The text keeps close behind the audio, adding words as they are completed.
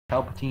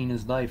Palpatine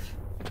is life.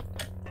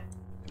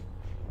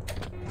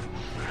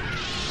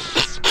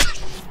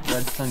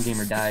 Red Sun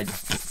Gamer died.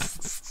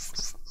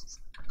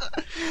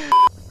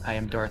 I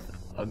am Darth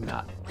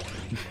Ugnaught.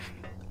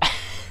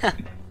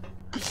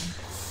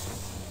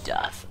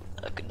 Darth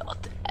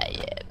Ugnaught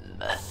I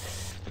am.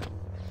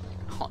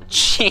 Oh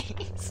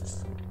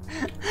jeez.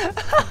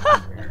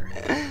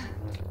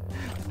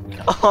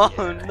 Oh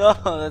no,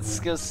 that's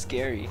so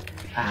scary.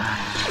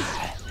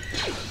 Ah.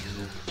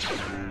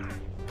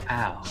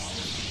 Ow.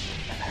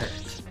 That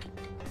hurts.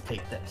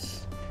 Take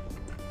this.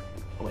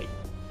 Oh wait,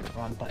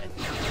 wrong button.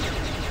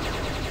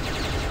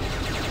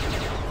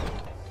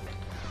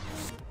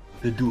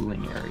 The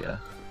dueling area.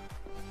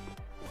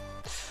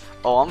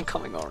 Oh, I'm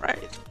coming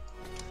alright.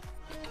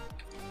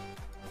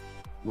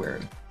 Where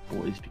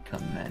boys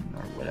become men,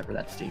 or whatever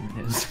that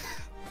statement is.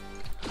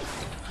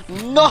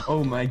 No!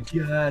 Oh my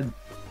god!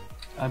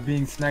 I'm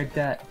being sniped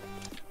at.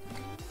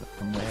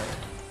 From where?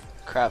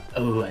 Crap.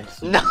 Oh, I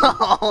see.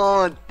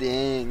 No!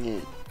 Dang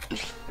it.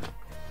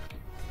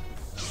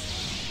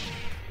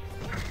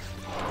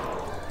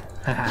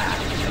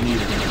 Haha, I knew you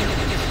were gonna do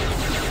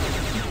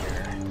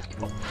this.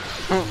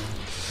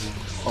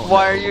 Oh,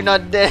 Why no. are you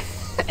not dead?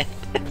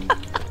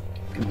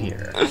 Come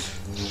here.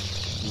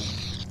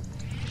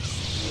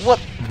 What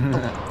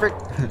the frick?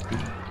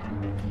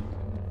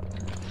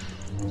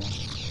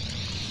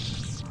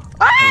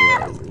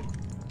 Hello.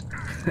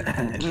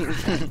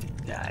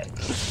 Die.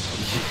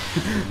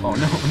 Oh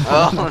no, no,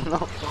 Oh no.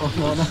 no. Oh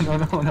no, no,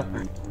 no, no,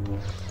 no.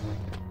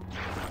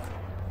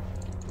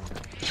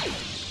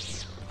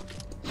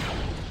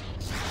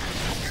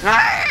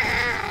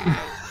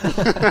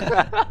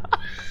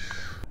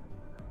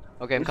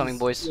 Okay, I'm coming,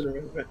 boys.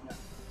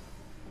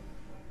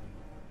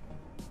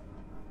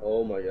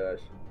 Oh my gosh.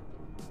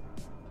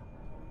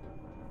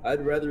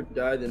 I'd rather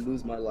die than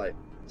lose my life.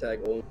 Tag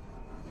only.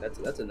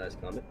 That's a nice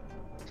comment.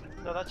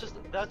 No, that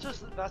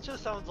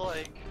just sounds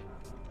like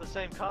the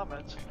same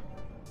comment.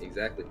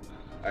 Exactly.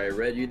 Alright,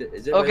 Red, you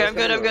is it Okay, Red I'm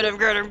good, I'm good, I'm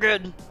good, I'm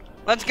good.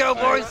 Let's go,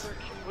 boys!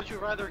 Would you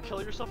rather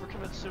kill yourself or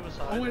commit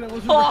suicide? Oh wait, I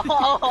was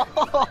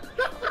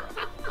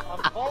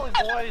I'm falling,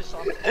 boys.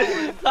 I'm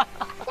falling. I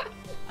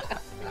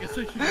guess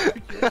I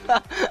should.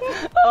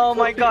 Oh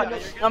my god, Yeah,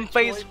 you're I'm getting too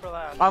face late for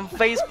that.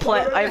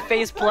 I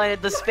face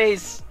planted the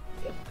space.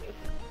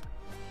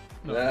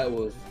 That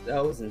was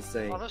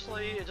insane.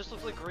 Honestly, it just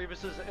looks like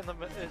Grievous is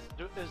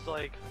is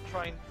like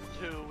trying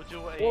to do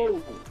a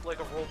Whoa. like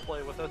a role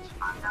play with it.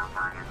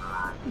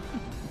 I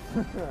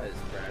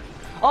just crashed.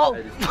 Oh!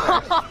 I just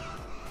crashed.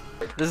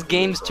 This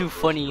game's too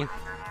funny.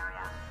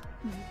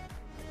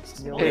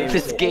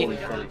 This game.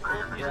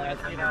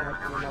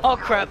 Oh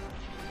crap.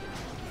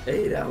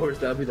 8 hours,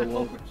 that'll be the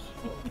longest.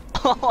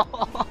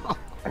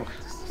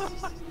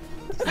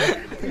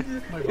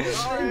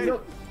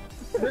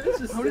 It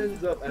just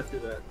stands up after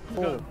that.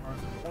 Oh.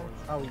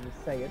 That's how you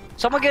say it.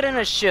 Someone get in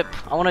a ship.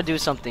 I want to do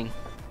something.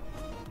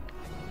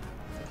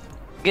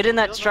 Get in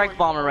that strike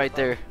bomber right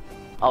there.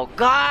 Oh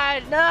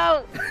god,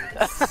 no!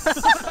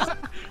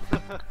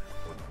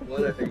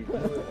 What are you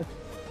doing?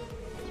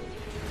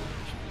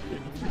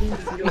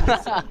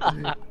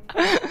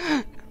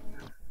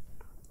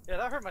 Yeah,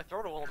 that hurt my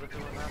throat a little bit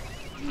doing that.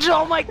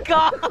 Oh my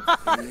god!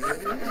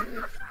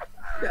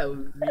 That was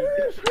me.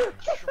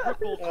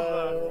 Triple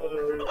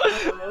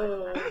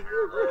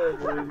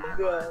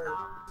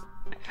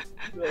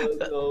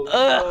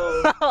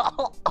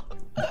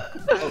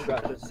Oh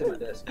god, just sit my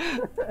desk.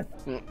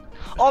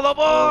 All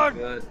aboard! Oh,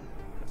 God.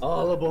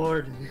 All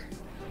aboard!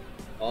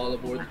 All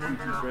aboard the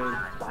choo-choo train.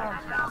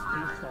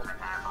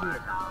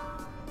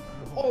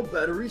 All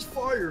batteries,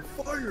 fire!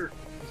 Fire!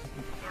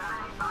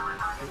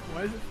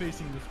 Why is it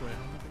facing this way?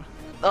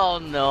 Oh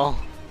no.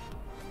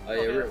 Oh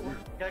yeah, Okay,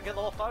 gotta get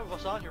all 5 of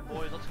us on here,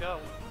 boys. Let's go.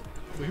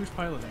 Wait, who's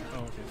piloting?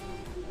 Oh, okay.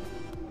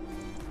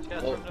 Just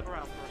gotta turn it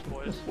around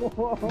first, boys.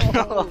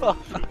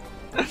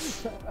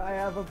 I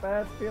have a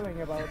bad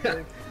feeling about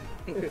this.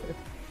 I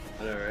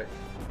know, right?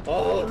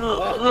 Oh!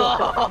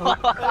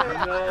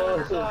 Hey,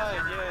 No.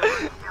 side,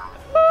 yeah.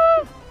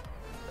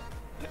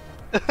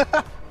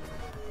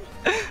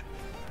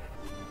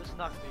 This is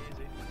not gonna be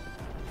easy.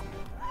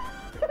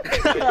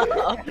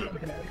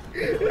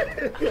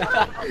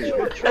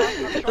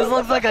 This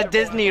looks like a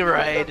Disney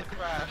ride.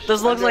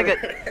 This looks like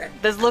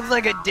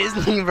a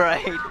Disney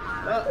ride.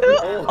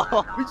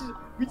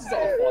 We just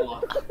all fall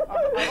off.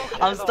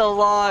 I'm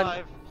still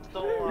on.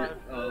 Still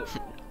alive.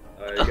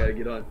 Alright, you gotta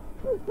get on.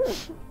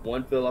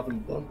 One fell off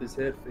and bumped his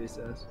head, face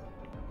ass.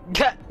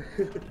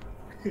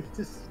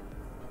 Just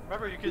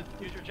Remember, you could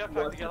use your jetpack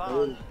to watch get the on.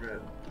 road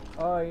grab.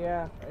 Oh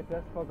yeah, I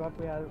just forgot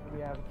we have.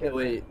 Hey,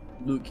 wait,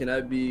 Luke, can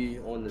I be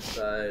on the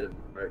side of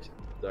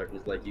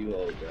darkness like you?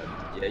 Oh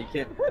god. Yeah, you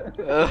can't.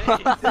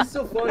 This is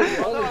so funny.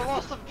 Oh no, I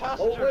lost some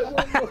Oh, wait,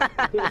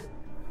 passengers.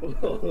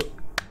 wait.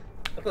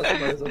 I thought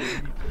somebody was on the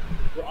beach.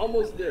 We're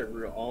almost there.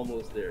 We're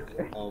almost there.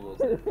 We're almost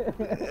there.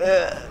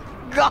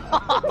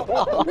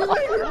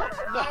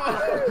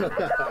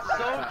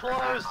 So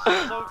close.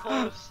 So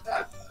close.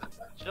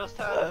 Just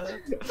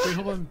happened. Wait,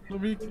 hold on.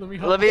 Let me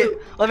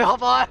Let me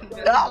hop on.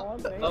 No.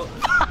 Oh,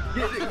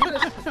 get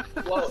us.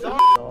 Wow.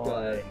 Oh,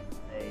 God.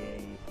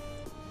 hey.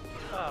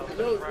 Oh,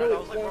 No, right. no, I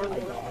was like, where no.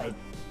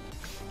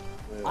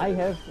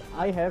 the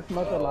I have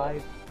not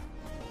alive.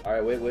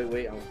 Alright,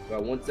 wait. I've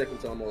got 1 second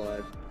till I'm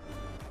alive.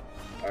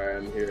 Alright,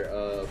 I'm here.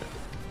 You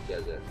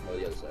guys at? Oh,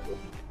 the other side.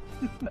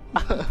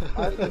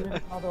 I've been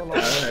not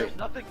alive.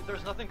 Alright.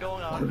 There's nothing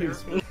going on here.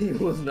 It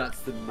was not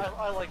the.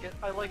 I like it.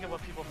 I like it when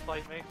people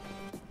fight me.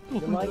 You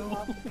like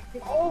that?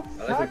 Oh,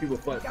 I like when people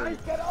fight. guys,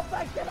 get off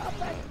that! Get off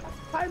that!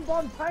 Time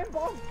bomb! Time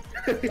bomb!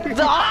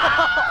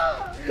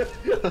 Ah!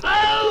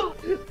 Oh!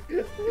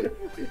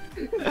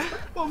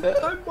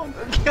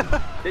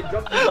 They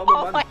dropped the Oh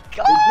bomb, my man.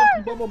 God.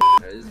 They dropped the bomb.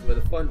 Alright, this is where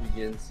the fun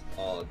begins.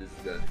 Oh, this is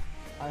good.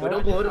 I But heard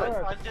don't you blow it up.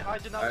 first. I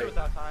did not do it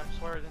that time.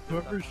 Swear I didn't do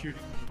it that Whoever's time.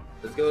 shooting.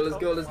 Let's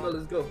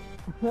go.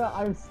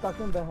 I'm stuck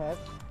in the head.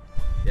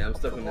 Yeah, I'm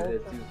stuck in the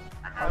head too.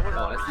 I would Oh,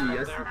 want I to see, be I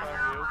there see. if I were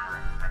you.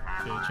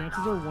 Okay,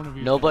 chances are one of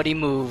you. Nobody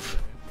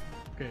move.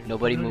 Okay.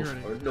 Nobody when move. you're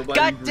ready. Or nobody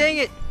God breathe. dang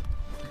it!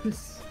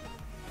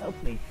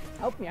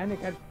 Help me,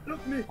 Anakin.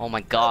 Help me. Oh my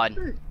God.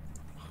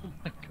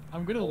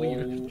 I'm gonna leave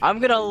it. Oh, I'm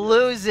gonna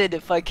lose it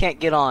if I can't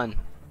get on.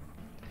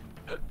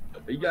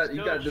 you got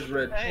this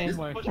red. Hey, This-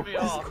 Oh my push God. me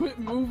Just off. quit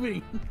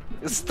moving.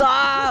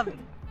 Stop!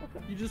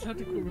 You just have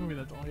to quit moving.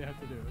 That's all you have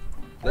to do.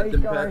 Let Hey,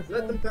 them guys, pass.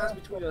 Let them pass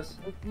between us.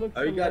 Look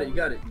Oh, you got it. You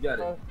got it.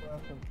 Okay.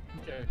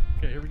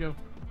 Okay. Here we go.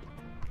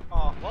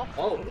 Oh, well,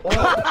 Oh.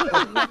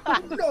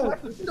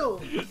 No.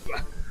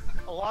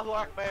 Allahu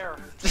Akbar.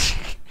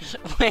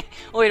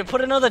 wait,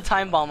 put another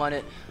time bomb on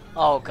it.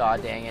 Oh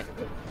God dang it.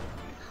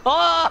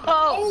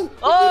 Oh!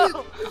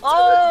 Oh!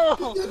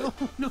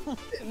 No.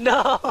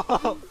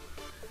 No!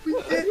 We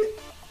did it.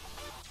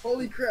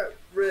 Holy crap,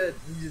 Red.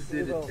 You just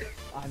did it.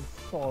 I'm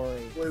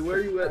sorry. Wait, where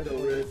are you at though,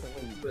 Red?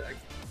 Okay,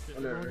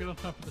 everyone get on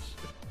top of this.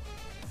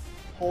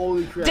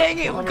 Holy crap. Dang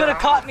it! You could have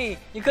caught me.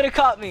 You could have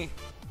caught me.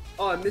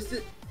 Oh, I missed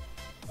it.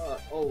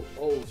 Oh,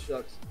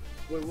 shucks.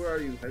 Wait, where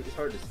are you? It's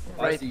hard to see.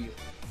 Oh, I Right. see you.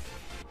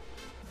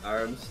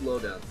 Alright, I'm slow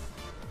down.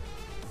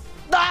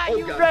 Ah! Oh,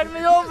 You God. ran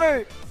me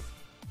over.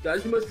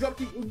 Guys, we must drop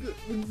the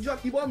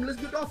bomb. Let's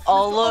get off.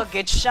 Oh Let's look,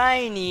 it's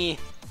shiny.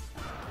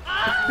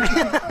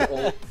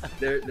 Oh,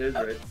 there's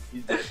Red.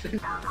 He's dead.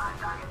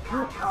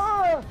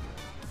 Ah!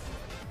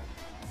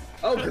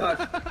 Oh God.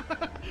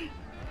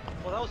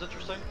 Well, that was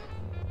interesting.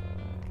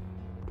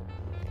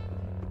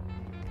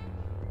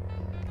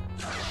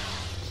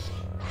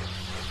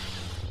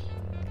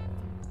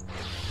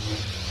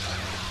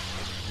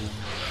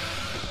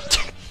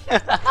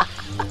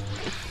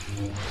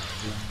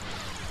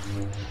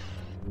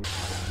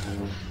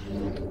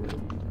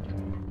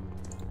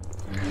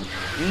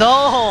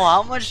 No,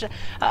 how much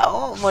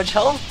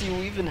health do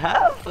you even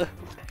have?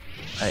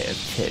 I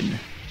have 10.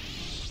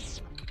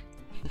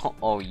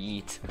 Oh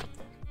yeet.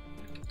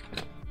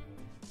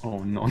 Oh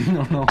no.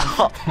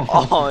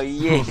 Oh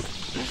yeah.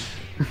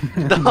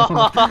 No.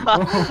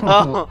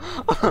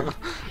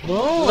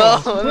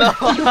 No.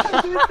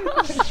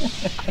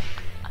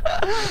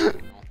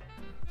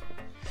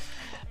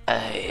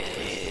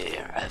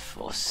 I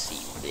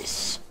foresee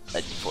this,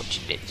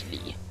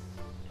 unfortunately.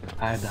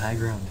 I have the high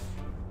ground.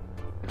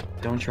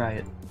 Don't try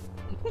it.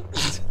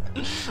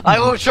 I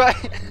will try.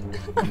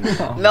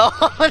 No. No.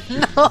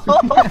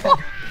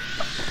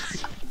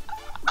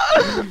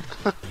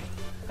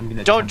 I'm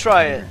gonna Don't attempt try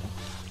high it. ground.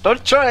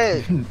 Don't try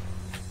it. I'm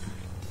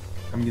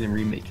gonna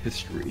remake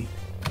history.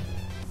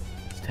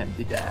 It's time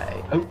to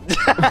die. Oh.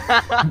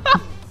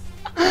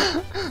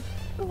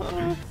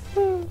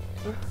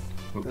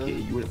 Okay,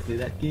 you wanna play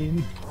that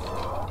game?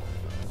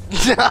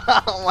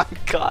 Oh my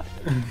God.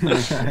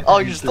 Oh,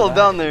 you're still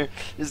down there.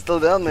 You're still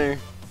down there.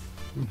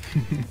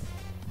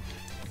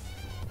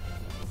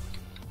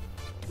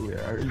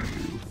 Where are you?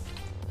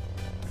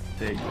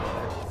 There you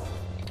are.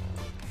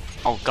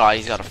 Oh God,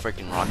 he's got a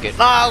freaking rocket.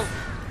 No!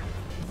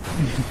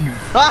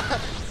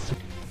 Ah!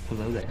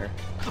 Hello there.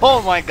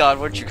 Oh my God,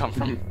 where'd you come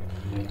from?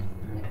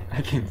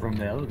 I came from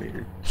the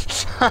elevator.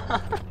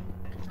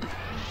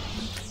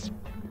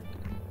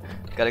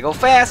 Gotta go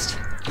fast.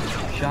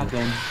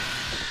 Shotgun.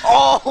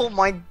 Oh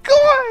my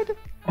God!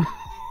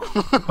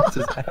 What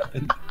just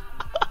happened?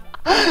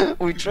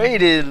 We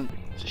traded.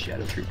 It's a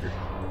shadow trooper.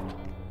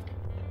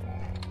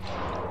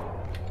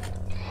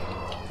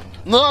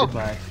 No!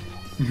 Goodbye.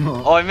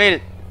 No. Oh, I made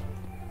it.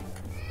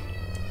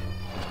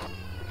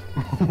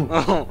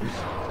 Oh.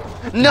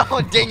 No,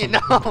 dang it, no.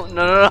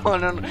 No.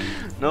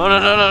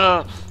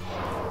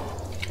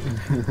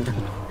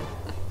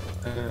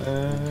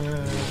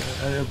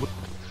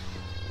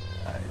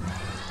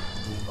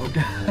 Oh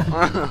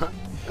god.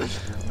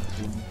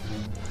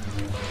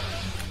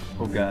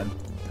 Oh god.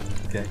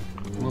 Okay.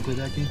 You wanna play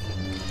that game?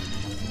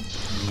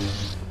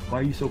 Why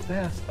are you so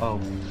fast? Oh.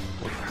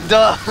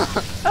 Duh.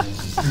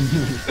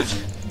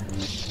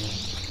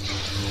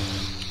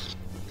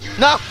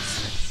 No!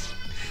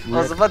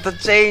 I was about to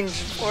change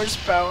force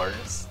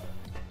powers.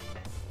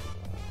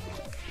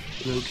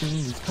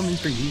 Logan's coming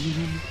for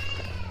you.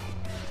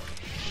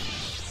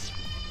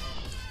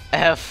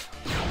 F.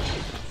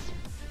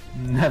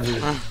 Never.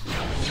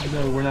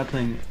 No, we're not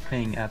paying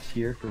apps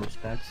here for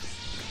respects.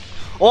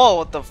 Oh,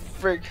 what the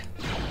frig?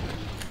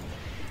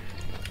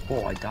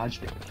 Oh, I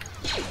dodged it.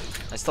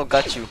 I still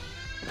got you.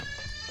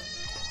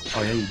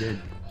 Oh yeah, you did.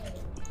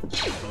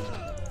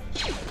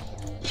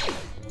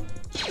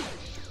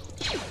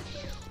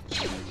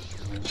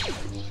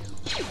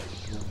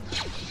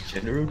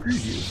 General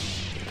preview.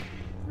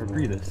 Or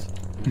Grievous.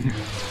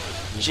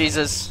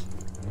 Jesus.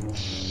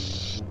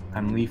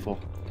 I'm lethal.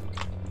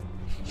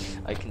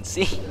 I can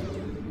see.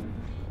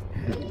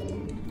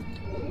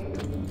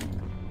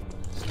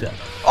 Step.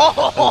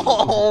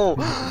 Oh!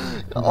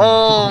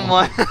 Oh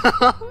my.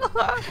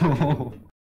 Oh.